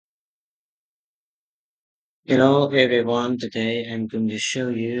Hello everyone, today I'm going to show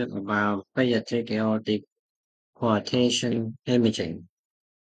you about pediatric aortic coarctation imaging.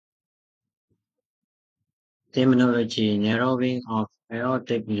 Terminology: narrowing of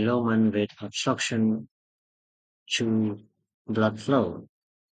aortic lumen with obstruction to blood flow.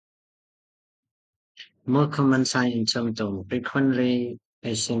 More common signs and symptoms: frequently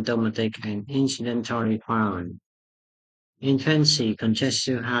asymptomatic and incidentally found. Infancy: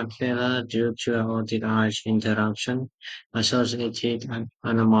 congestive heart failure due to aortic arch interruption associated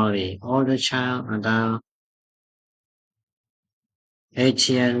anomaly. Older child, adult,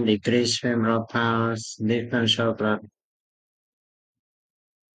 ATN, decreased femoral pulse, differential blood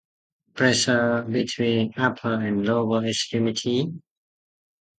pressure between upper and lower extremity.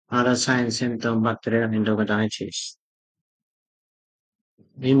 Other signs symptom bacterial endocarditis.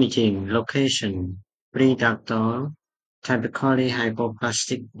 Imaging location: preductal, typically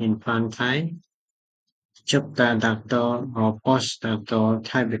hypoplastic infantile, subductal or postductal,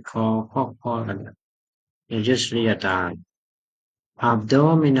 typical focal, usually adult.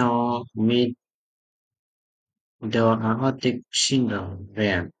 Abdominal mid-aortic syndrome,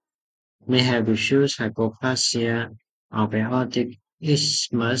 rare. May have diffuse hypoplasia of aortic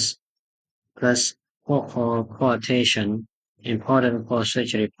isthmus plus focal coarctation, important for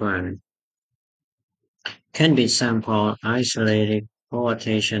surgery plan. Can be sample isolated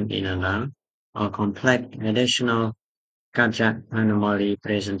coarctation in a lung or complex additional cardiac anomaly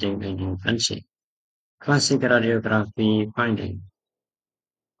presenting in infancy. Classic radiography finding: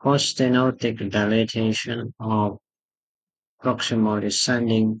 post-stenotic dilatation of proximal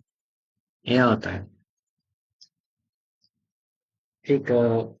descending aorta.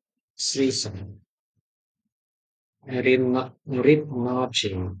 Figure 3. Rib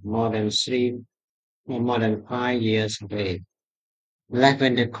notching more than 5 years of age. Left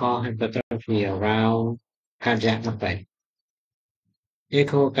ventricle hypertrophy around cardiac arrest.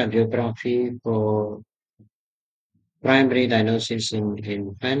 Echocardiography for primary diagnosis in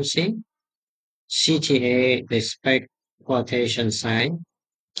infancy. CTA respect quotation sign,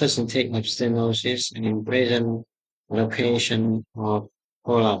 percentage of stenosis and present location of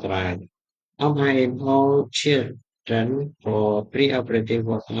collateral. Apply in all children for preoperative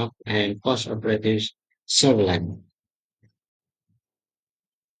workup and postoperative surveillance.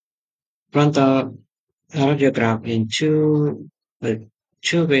 Frontal radiograph in 2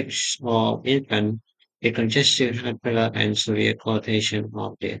 weeks of infant with congestive heart failure and severe coarctation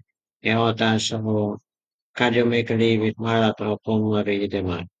of the aorta, so cardiomegaly with bilateral pulmonary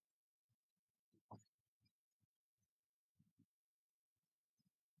edema.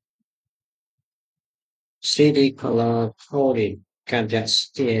 3D color coded cardiac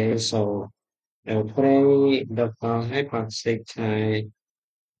CTA, so the hypoxic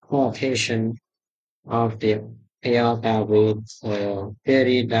coarctation of the aorta with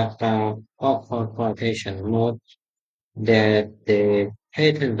periductal coarctation. Note that the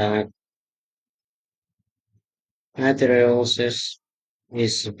patent arteriosus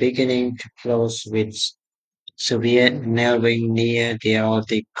is beginning to close with severe narrowing near the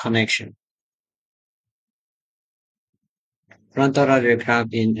aortic connection. Frontal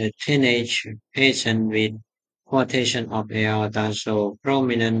radiograph in a teenage patient with quotation of aorta, so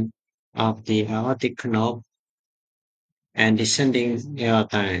prominent of the aortic knob and descending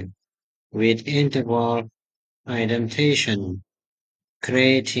aorta with interval indentation,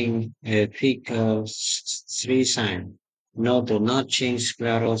 creating a figure 3 sign. Note the notching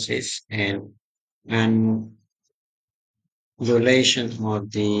sclerosis and undulation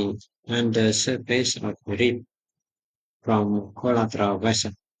of the undersurface of the rib from collateral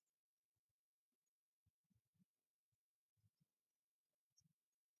vessel.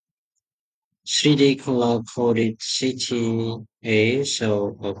 3D color coded CTA,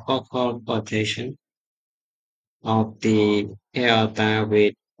 so a focal quotation of the aorta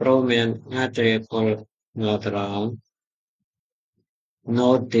with prominent arterial collateral.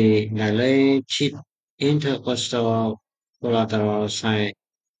 Note the dilated intercostal collateral side.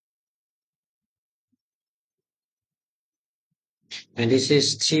 And this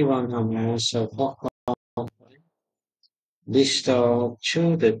is T1 amount, so focal distal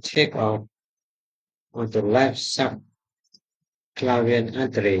to the takeoff of the left subclavian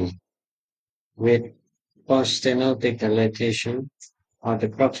artery with post-stenotic dilatation of the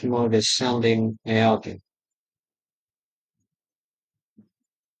proximal descending aorta.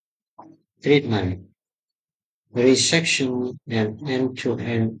 Treatment: resection and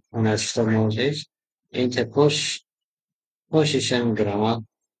end-to-end anastomosis, interposition graft,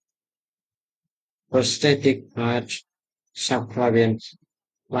 prosthetic arch, subclavian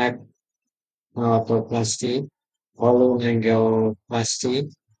flap, Arthroplasty,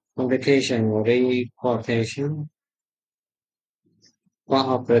 angioplasty, complication, requartation,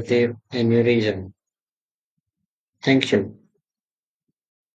 cooperative aneurysm. Thank you.